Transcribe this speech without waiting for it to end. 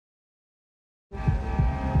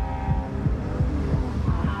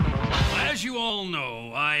you all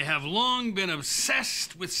know, I have long been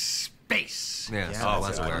obsessed with space. Yes. Yeah,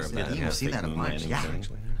 that's aware of that. You've seen that a bunch. Yeah.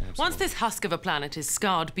 Once this husk of a planet is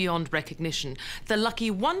scarred beyond recognition, the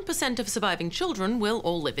lucky 1% of surviving children will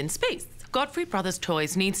all live in space. Gottfried Brothers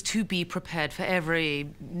Toys needs to be prepared for every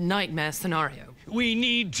nightmare scenario. We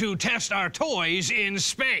need to test our toys in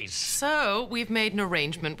space. So, we've made an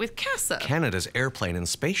arrangement with CASA. Canada's Airplane and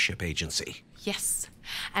Spaceship Agency. Yes.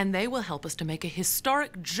 And they will help us to make a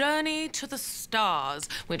historic journey to the stars,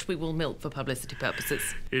 which we will milk for publicity purposes.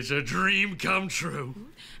 It's a dream come true.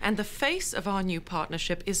 And the face of our new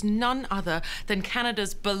partnership is none other than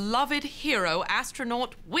Canada's beloved hero,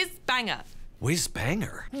 astronaut Whiz-Banger.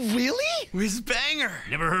 Whiz-Banger? Really? Whiz-Banger.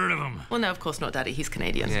 Never heard of him. Well, no, of course not, Daddy. He's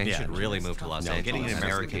Canadian. Yeah, you should really move to Los Angeles. Getting an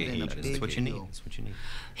American That's agent is what you need. That's what you need.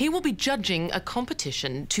 He will be judging a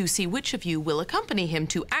competition to see which of you will accompany him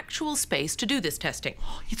to actual space to do this testing.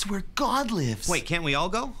 It's where God lives. Wait, can't we all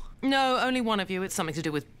go? No, only one of you. It's something to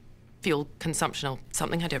do with fuel consumption or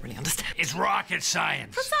something I don't really understand. It's rocket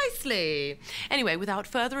science. Precisely. Anyway, without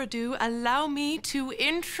further ado, allow me to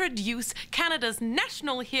introduce Canada's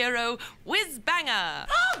national hero, Whiz-Banger.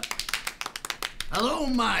 Hello,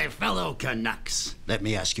 my fellow Canucks. Let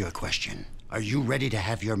me ask you a question. Are you ready to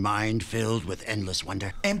have your mind filled with endless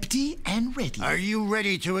wonder? Empty and ready. Are you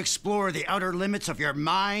ready to explore the outer limits of your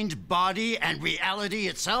mind, body, and reality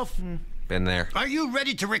itself? Been there. Are you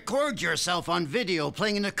ready to record yourself on video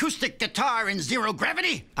playing an acoustic guitar in zero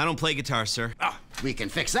gravity? I don't play guitar, sir. Oh, we can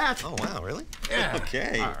fix that. Oh, wow, really? Yeah.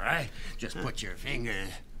 Okay. All right. Just put your finger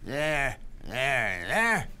there,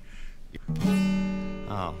 there.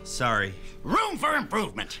 Oh, sorry. Room for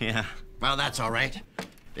improvement. Yeah. Well, that's all right.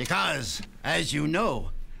 Because, as you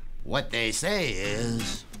know, what they say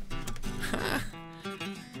is...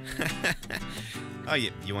 Oh,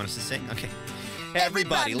 you want us to sing? Okay.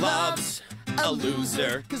 Everybody loves a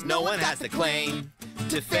loser, 'cause no one has the claim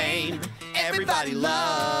to fame. Everybody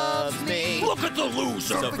loves me. Look at the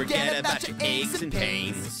loser! So forget about your aches and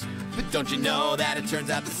pains. But don't you know that it turns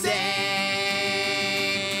out the same?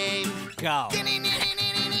 Go.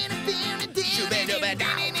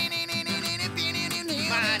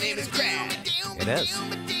 My name is Craddock. It is.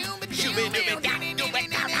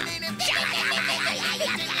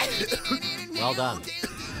 Well done.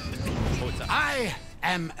 I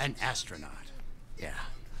am an astronaut. Yeah.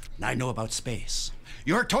 And I know about space.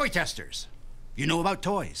 You're toy testers. You know about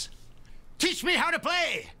toys. Teach me how to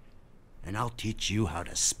play! And I'll teach you how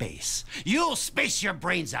to space. You'll space your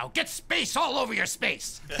brains out. Get space all over your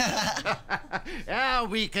space. Yeah,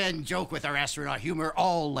 we can joke with our astronaut humor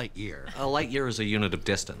all light year. A light year is a unit of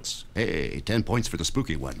distance. Hey, 10 points for the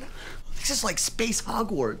spooky one. This is like space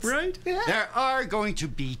Hogwarts. Right? Yeah. There are going to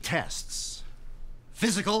be tests.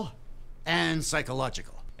 Physical and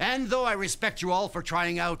psychological. And though I respect you all for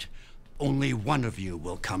trying out, only one of you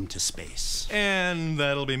will come to space. And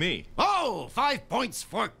that'll be me. Oh, 5 points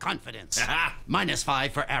for confidence.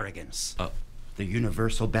 -5 for arrogance. The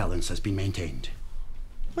universal balance has been maintained.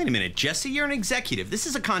 Wait a minute, Jesse, you're an executive. This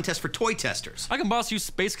is a contest for toy testers. I can boss you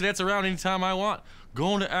space cadets around anytime I want.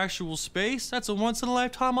 Going to actual space, that's a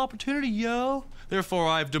once-in-a-lifetime opportunity, yo. Therefore,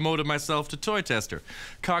 I've demoted myself to toy tester.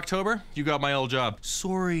 Cocktober, you got my old job.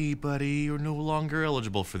 Sorry, buddy, you're no longer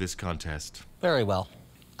eligible for this contest. Very well.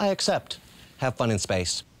 I accept. Have fun in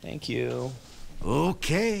space. Thank you.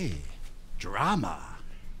 Okay. Drama.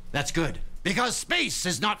 That's good, because space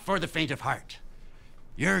is not for the faint of heart.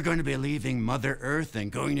 You're going to be leaving Mother Earth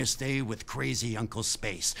and going to stay with crazy Uncle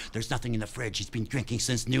Space. There's nothing in the fridge. He's been drinking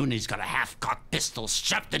since noon and he's got a half-cocked pistol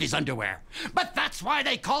shoved in his underwear. But that's why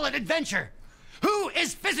they call it adventure. Who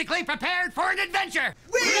is physically prepared for an adventure?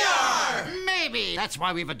 We are! Maybe. That's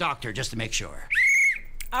why we have a doctor, just to make sure.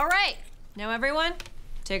 All right. Now, everyone,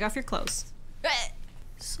 take off your clothes.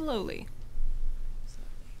 Slowly.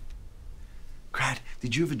 Crad,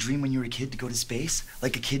 did you have a dream when you were a kid to go to space?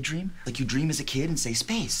 Like a kid dream? Like you dream as a kid and say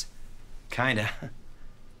space? Kinda.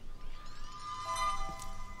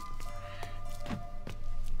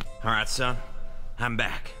 All right, son. I'm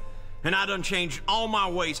back. And I done changed all my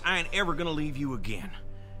ways. I ain't ever gonna leave you again.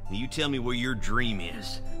 Now you tell me where your dream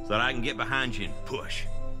is so that I can get behind you and push.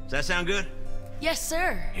 Does that sound good? Yes,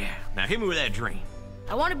 sir. Yeah. Now hit me with that dream.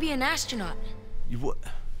 I want to be an astronaut. You what?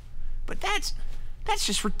 But that's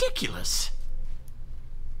just ridiculous.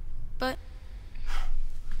 But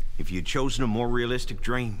If you'd chosen a more realistic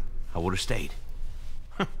dream, I would have stayed.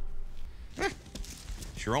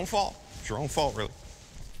 It's your own fault. It's your own fault, really.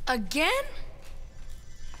 again?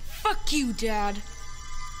 Fuck you, Dad.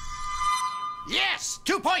 Yes!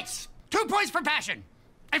 2 points! 2 points for passion!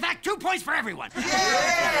 In fact, 2 points for everyone!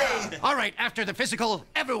 Yay! All right, after the physical,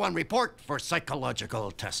 everyone report for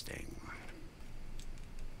psychological testing.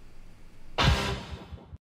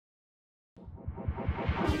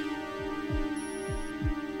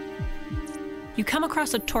 You come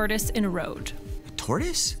across a tortoise in a road. A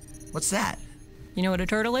tortoise? What's that? You know what a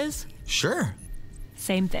turtle is? Sure.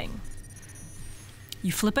 Same thing.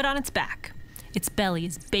 You flip it on its back. Its belly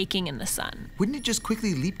is baking in the sun. Wouldn't it just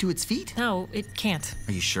quickly leap to its feet? No, it can't.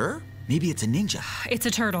 Are you sure? Maybe it's a ninja. It's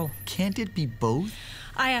a turtle. Can't it be both?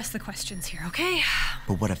 I ask the questions here, okay?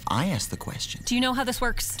 But what if I ask the question? Do you know how this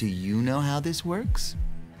works? Do you know how this works?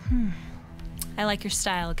 I like your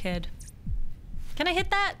style, kid. Can I hit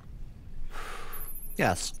that?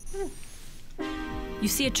 Yes. You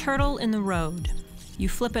see a turtle in the road. You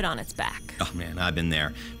flip it on its back. Oh man, I've been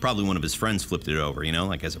there. Probably one of his friends flipped it over, you know,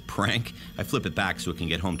 like as a prank. I flip it back so it can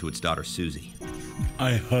get home to its daughter, Susie.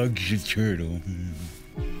 I hugged the turtle.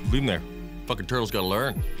 Leave him there. Fucking turtle's gotta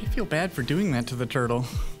learn. I feel bad for doing that to the turtle.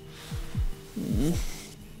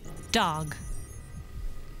 Dog.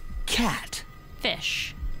 Cat.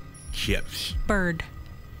 Fish. Chips. Bird.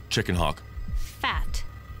 Chicken hawk. Fat.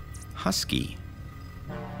 Husky.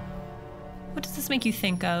 What does this make you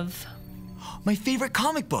think of? My favorite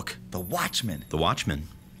comic book, The Watchmen. The Watchman.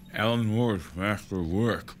 Alan Moore's master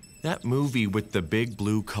work. That movie with the big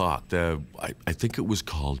blue cock. I think it was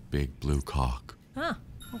called Big Blue Cock. Huh.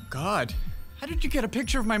 Oh, God. How did you get a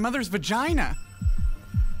picture of my mother's vagina?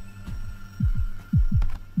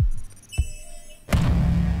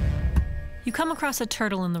 You come across a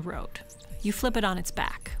turtle in the road. You flip it on its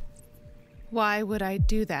back. Why would I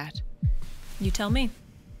do that? You tell me.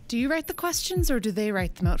 Do you write the questions or do they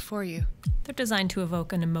write them out for you? They're designed to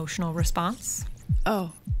evoke an emotional response.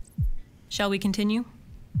 Oh. Shall we continue?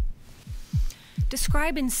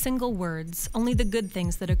 Describe in single words only the good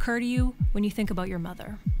things that occur to you when you think about your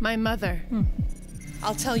mother. My mother.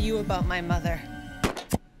 I'll tell you about my mother.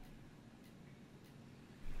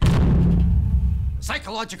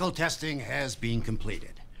 Psychological testing has been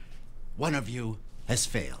completed. One of you has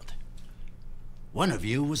failed. One of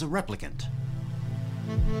you was a replicant.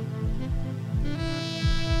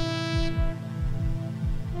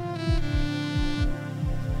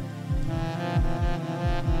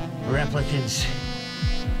 Replicants,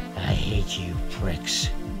 I hate you pricks.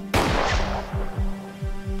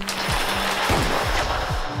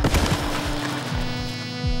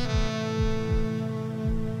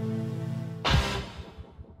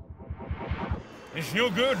 It's no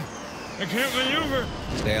good. I can't maneuver.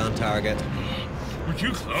 Stay on target. We're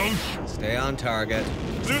too close. Stay on target.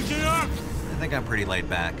 Loosen up. I think I'm pretty laid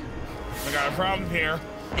back. I got a problem here.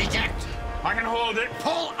 Eject! I can hold it.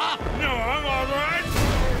 Pull up! No, I'm all right.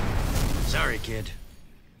 Sorry, kid.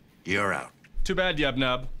 You're out. Too bad,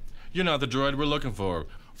 Yub-Nub. You're not the droid we're looking for.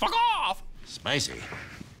 Fuck off! Spicy.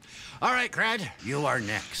 All right, Crad, you are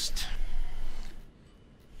next.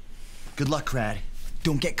 Good luck, Crad.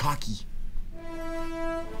 Don't get cocky.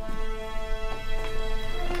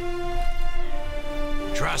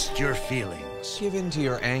 Trust your feelings. Give in to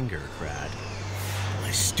your anger, Crad.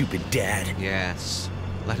 My stupid dad. Yes.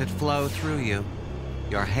 Let it flow through you.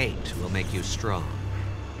 Your hate will make you strong.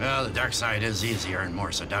 Well, the dark side is easier and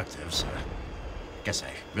more seductive, so guess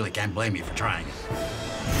I really can't blame you for trying.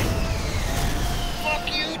 Fuck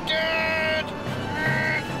you, Dad!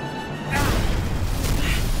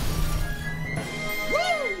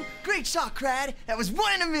 Woo! Great shot, Crad. That was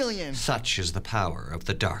 1 in a million. Such is the power of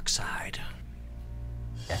the dark side.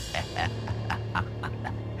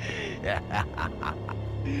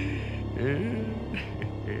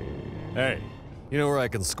 Hey, you know where I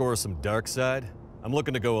can score some dark side? I'm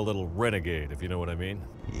looking to go a little renegade, if you know what I mean.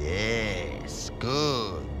 Yes,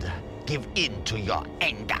 good. Give in to your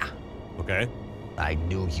anger. Okay. I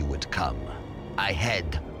knew you would come. I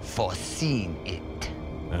had foreseen it.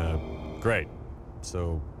 Great.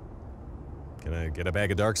 So, can I get a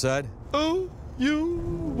bag of dark side? Oh, you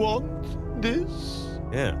want this?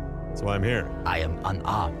 Yeah, that's why I'm here. I am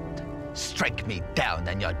unarmed. Strike me down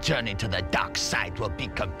and your journey to the dark side will be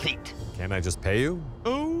complete. Can't I just pay you?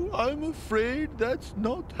 Oh, I'm afraid that's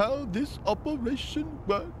not how this operation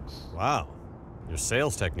works. Wow. Your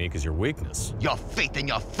sales technique is your weakness. Your faith in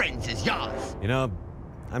your friends is yours. You know,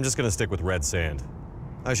 I'm just gonna stick with red sand.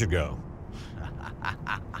 I should go.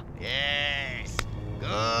 Yes.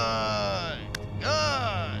 Good.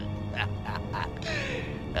 Good.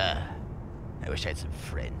 I wish I had some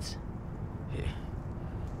friends.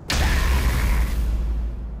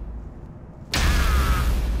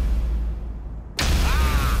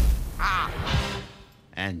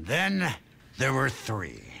 And then there were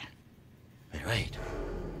 3. Wait.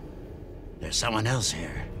 There's someone else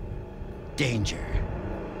here. Danger.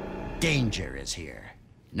 Danger is here.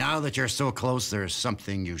 Now that you're so close, there's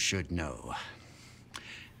something you should know.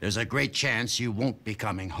 There's a great chance you won't be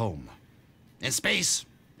coming home. In space,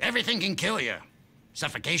 everything can kill you.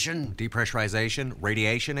 suffocation, Depressurization,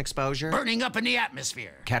 radiation exposure, burning up in the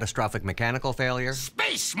atmosphere, catastrophic mechanical failure.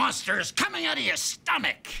 space monsters coming out of your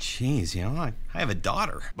stomach. Jeez, you know, I have a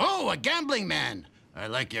daughter. Oh, a gambling man. I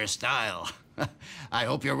like your style. I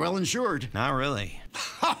hope you're well insured. Not really.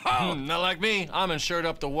 Not like me. I'm insured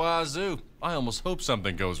up the wazoo. I almost hope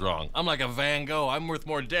something goes wrong. I'm like a Van Gogh. I'm worth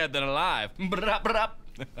more dead than alive. Not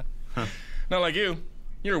like you.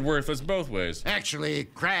 You're worthless both ways. Actually,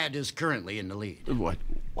 Crad is currently in the lead.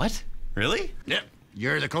 What? Really? Yep.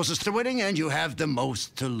 You're the closest to winning, and you have the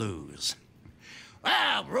most to lose.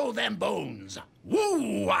 Well, roll them bones.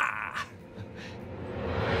 Woo-wah!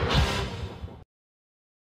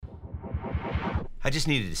 I just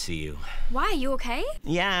needed to see you. Why? You okay?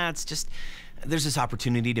 Yeah, it's just, there's this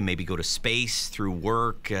opportunity to maybe go to space through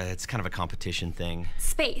work. It's kind of a competition thing.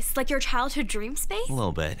 Space? Like your childhood dream space? A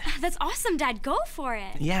little bit. That's awesome, Dad. Go for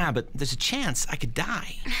it. Yeah, but there's a chance I could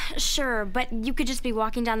die. Sure, but you could just be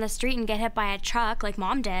walking down the street and get hit by a truck like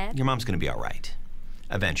Mom did. Your mom's gonna be all right.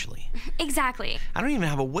 Eventually. Exactly. I don't even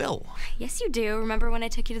have a will. Yes, you do. Remember when I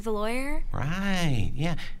took you to the lawyer? Right,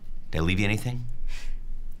 yeah. Did I leave you anything?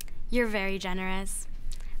 You're very generous.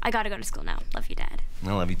 I gotta go to school now. Love you, Dad.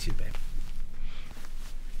 I love you too, babe.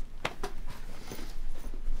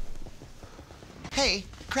 Hey,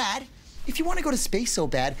 Crad, if you want to go to space so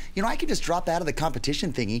bad, you know, I could just drop out of the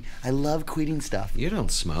competition thingy. I love quitting stuff. You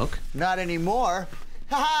don't smoke. Not anymore.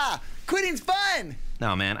 Haha! Quitting's fun!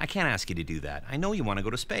 No, man, I can't ask you to do that. I know you want to go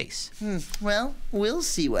to space. Well, we'll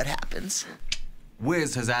see what happens.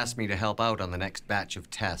 Wiz has asked me to help out on the next batch of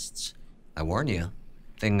tests. I warn you,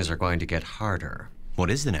 things are going to get harder.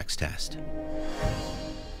 What is the next test?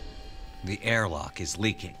 The airlock is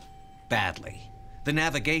leaking. Badly. The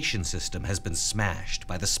navigation system has been smashed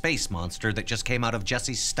by the space monster that just came out of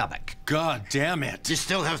Jesse's stomach. God damn it. You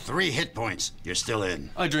still have 3 hit points. You're still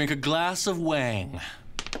in. I drink a glass of Wang.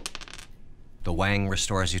 The Wang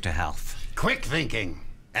restores you to health. Quick thinking.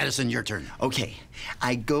 Addison, your turn. Okay,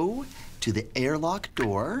 I go to the airlock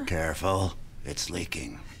door. Careful. It's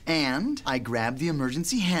leaking. And I grab the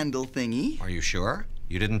emergency handle thingy. Are you sure?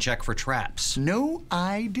 You didn't check for traps. No,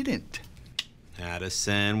 I didn't.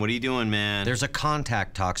 Addison, what are you doing, man? There's a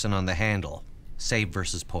contact toxin on the handle. Save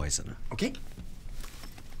versus poison. Okay.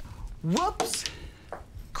 Whoops!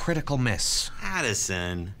 Critical miss.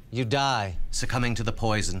 Addison. You die, succumbing to the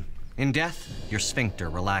poison. In death, your sphincter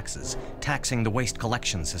relaxes, taxing the waste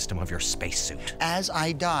collection system of your spacesuit. As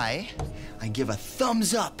I die, I give a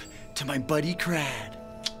thumbs up to my buddy Crad.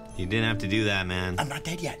 You didn't have to do that, man. I'm not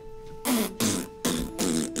dead yet.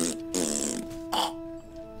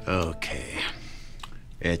 Okay.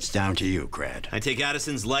 It's down to you, Crad. I take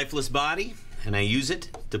Addison's lifeless body, and I use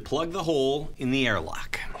it to plug the hole in the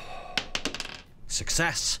airlock.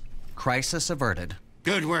 Success. Crisis averted.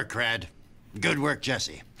 Good work, Crad. Good work,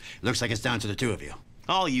 Jesse. Looks like it's down to the 2 of you.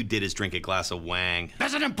 All you did is drink a glass of Wang.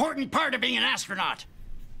 That's an important part of being an astronaut.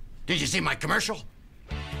 Did you see my commercial?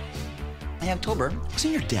 Hey, October,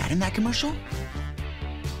 wasn't your dad in that commercial?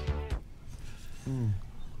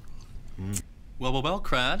 Well,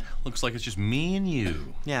 Crad. Looks like it's just me and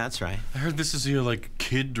you. Yeah, that's right. I heard this is your, like,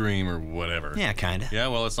 kid dream or whatever. Yeah, kinda. Yeah,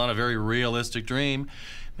 well, it's not a very realistic dream.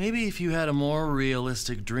 Maybe if you had a more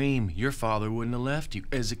realistic dream, your father wouldn't have left you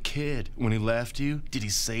as a kid. When he left you, did he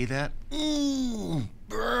say that? Burn!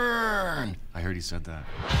 I heard he said that.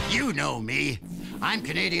 You know me. I'm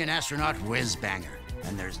Canadian astronaut Whiz Banger.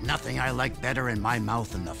 And there's nothing I like better in my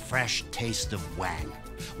mouth than the fresh taste of Wang.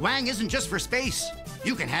 Wang isn't just for space.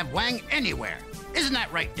 You can have Wang anywhere. Isn't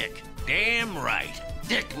that right, Dick? Damn right.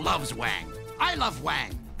 Dick loves Wang. I love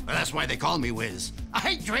Wang. Well, that's why they call me Whiz.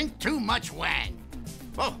 I drink too much Wang.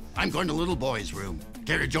 Oh, I'm going to little boy's room.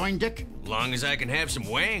 Care to join, Dick? Long as I can have some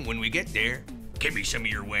Wang when we get there. Give me some of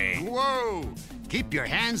your Wang. Whoa! Keep your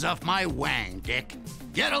hands off my Wang, Dick.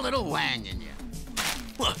 Get a little Wang in you.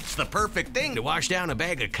 Well, it's the perfect thing to wash down a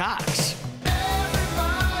bag of cocks.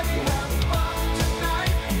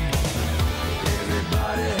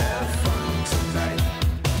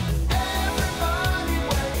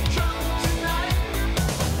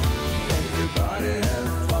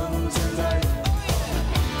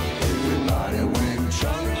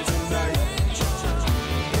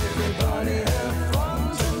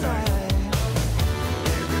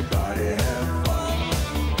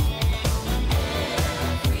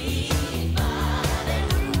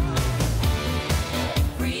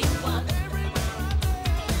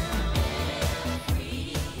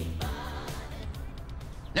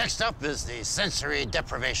 Next up is the sensory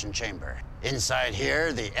deprivation chamber. Inside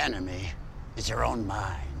here, the enemy is your own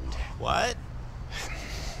mind. What?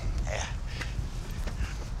 Yeah.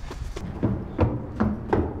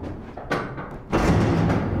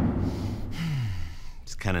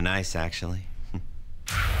 kind of nice, actually.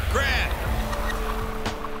 Brad!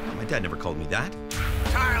 My dad never called me that.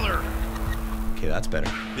 Tyler! Okay, that's better.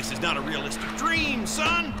 This is not a realistic dream,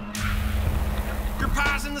 son! Your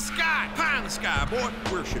pie's in the sky! Pie in the sky, boy!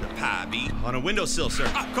 Where should a pie be? On a windowsill, sir.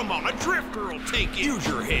 Oh, come on, a drifter will take it. Use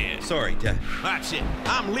your head. Sorry, Dad. That's it.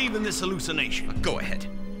 I'm leaving this hallucination. Go ahead.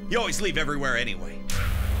 You always leave everywhere anyway.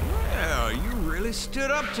 Well, you really stood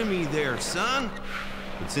up to me there, son.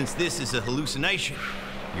 But since this is a hallucination,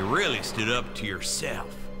 you really stood up to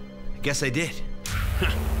yourself. I guess I did.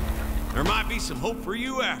 There might be some hope for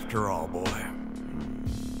you after all, boy.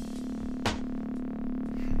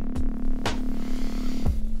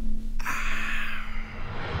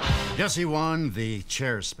 Jesse won the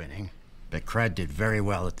chair spinning, but Craddock did very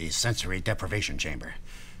well at the sensory deprivation chamber.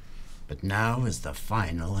 But now is the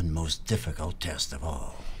final and most difficult test of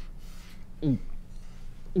all.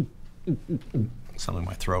 Something in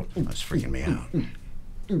my throat. That's freaking me out.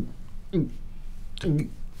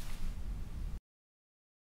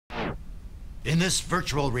 In this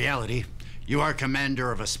virtual reality, you are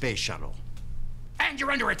commander of a space shuttle. And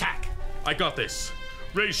you're under attack! I got this.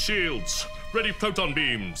 Raise shields. Ready proton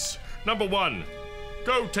beams. Number 1.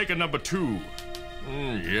 Go take a number 2.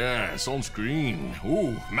 Yes, on screen.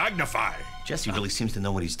 Ooh, magnify. Jesse really seems to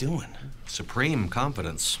know what he's doing. Supreme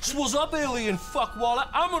confidence. What's up, alien fuckwalla?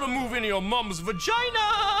 I'm gonna move into your mom's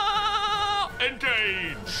vagina!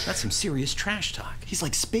 Engage! That's some serious trash talk. He's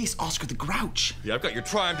like Space Oscar the Grouch. Yeah, I've got your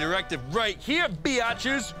Triumph directive right here,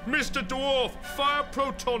 biatches. Mr. Dwarf, fire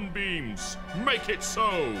proton beams. Make it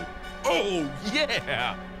so. Oh,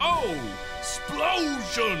 yeah! Oh,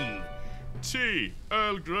 explosion! Tea,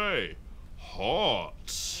 Earl Grey,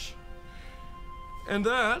 hot. And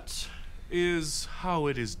that is how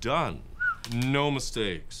it is done. No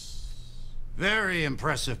mistakes. Very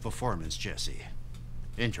impressive performance, Jesse.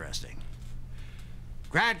 Interesting.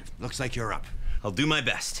 Grad, looks like you're up. I'll do my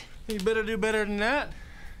best. You better do better than that,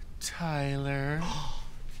 Tyler.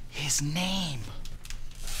 His name.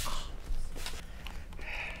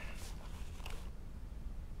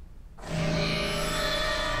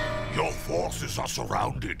 Your forces are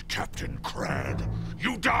surrounded, Captain Craddock.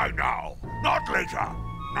 You die now, not later.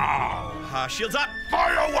 Now. Shields up.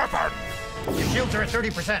 Fire weapon! Your shields are at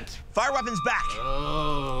 30%. Fire weapons back.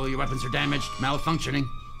 Oh, your weapons are damaged, malfunctioning.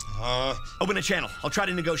 Open a channel. I'll try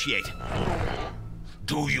to negotiate.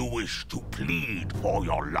 Do you wish to plead for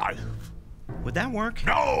your life? Would that work?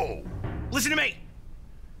 No! Listen to me!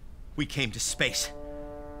 We came to space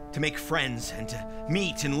to make friends and to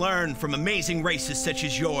meet and learn from amazing races such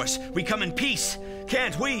as yours. We come in peace,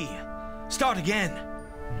 can't we? Start again.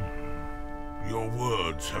 Your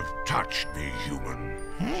words have touched me, human.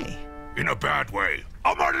 Hey. In a bad way.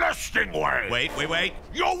 A molesting way. Wait.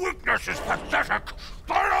 Your weakness is pathetic.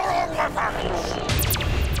 Fire your weapons!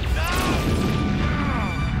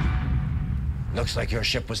 Looks like your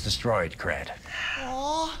ship was destroyed, Cred.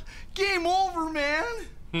 Aw, game over, man.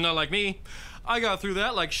 Not like me. I got through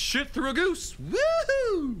that like shit through a goose.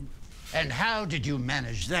 Woohoo! And how did you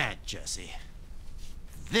manage that, Jesse?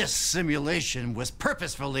 This simulation was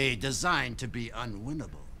purposefully designed to be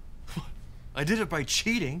unwinnable. I did it by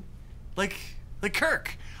cheating. Like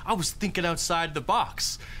Kirk. I was thinking outside the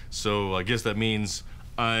box. So I guess that means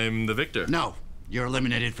I'm the victor. No, you're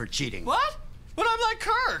eliminated for cheating. What? But I'm like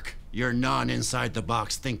Kirk. Your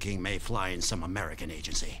non-inside-the-box thinking may fly in some American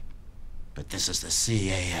agency. But this is the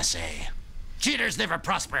CASA. Cheaters never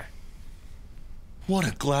prosper. What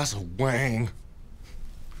a glass of wang.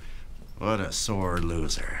 What a sore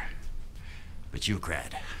loser. But you,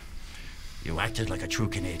 Cred, you acted like a true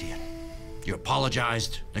Canadian. You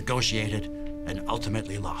apologized, negotiated, and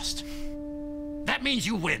ultimately lost. That means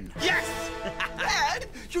you win. Yes! Dad,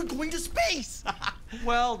 you're going to space!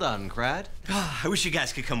 Well done, Crad. I wish you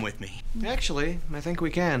guys could come with me. Actually, I think we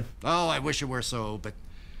can. Oh, I wish it were so, but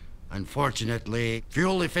unfortunately,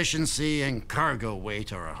 fuel efficiency and cargo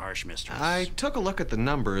weight are a harsh mistress. I took a look at the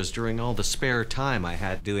numbers during all the spare time I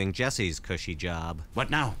had doing Jesse's cushy job. What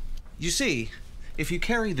now? You see, if you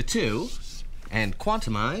carry the 2 and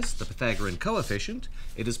quantize the Pythagorean coefficient,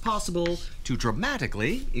 it is possible to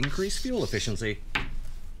dramatically increase fuel efficiency.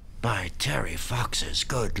 By Terry Fox's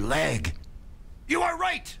good leg. You are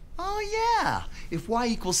right! Oh, yeah. If y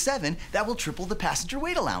equals 7, that will triple the passenger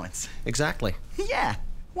weight allowance. Exactly. Yeah.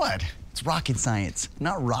 What? It's rocket science,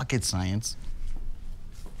 not rocket science.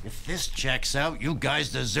 If this checks out, you guys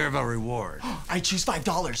deserve a reward. I choose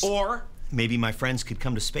 $5. Or maybe my friends could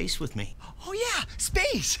come to space with me. Oh, yeah,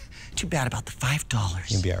 space. Too bad about the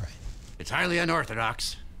 $5. You'll be all right. It's highly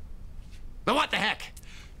unorthodox. But what the heck?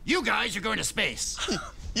 You guys are going to space.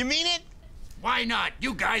 You mean it? Why not?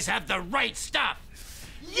 You guys have the right stuff.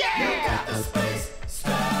 Yeah! You got the space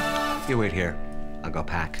stuff. You wait here. I'll go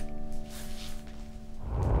pack.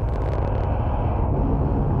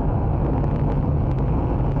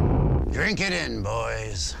 Drink it in,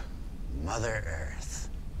 boys. Mother Earth.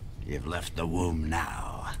 You've left the womb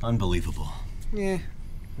now. Unbelievable. Yeah,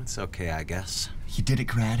 it's okay, I guess. You did it,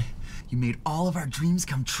 Crad. You made all of our dreams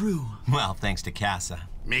come true. Well, thanks to CASA.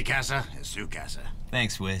 Me CASA, Sue CASA.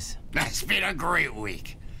 Thanks, Wiz. It's been a great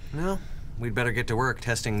week. Well, we'd better get to work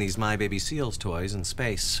testing these My Baby Seals toys in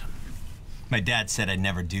space. My dad said I'd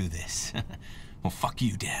never do this. Well, fuck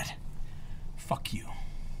you, Dad. Fuck you.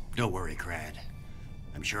 Don't worry, Crad.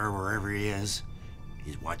 I'm sure wherever he is,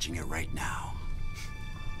 he's watching it right now.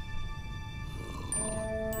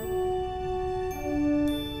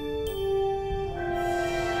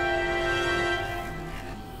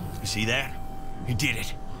 You see that? He did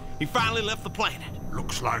it. He finally left the planet.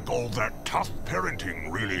 Looks like all that tough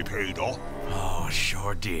parenting really paid off. Oh,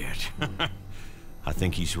 sure did. I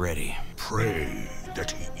think he's ready. Pray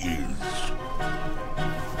that he is.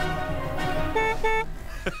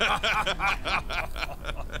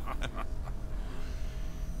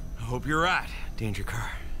 I hope you're right, Danger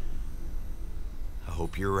Car. I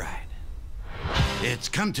hope you're right. It's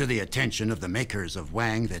come to the attention of the makers of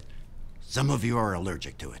Wang that some of you are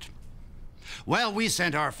allergic to it. Well, we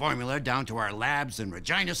sent our formula down to our labs in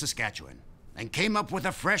Regina, Saskatchewan, and came up with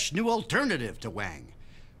a fresh new alternative to Wang.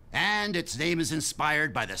 And its name is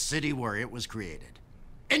inspired by the city where it was created.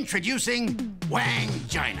 Introducing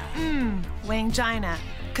Wangina. Wangina.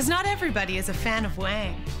 Because not everybody is a fan of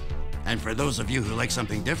Wang. And for those of you who like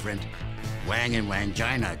something different, Wang and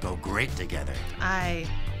Wangina go great together. I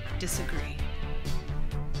disagree.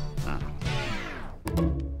 Oh.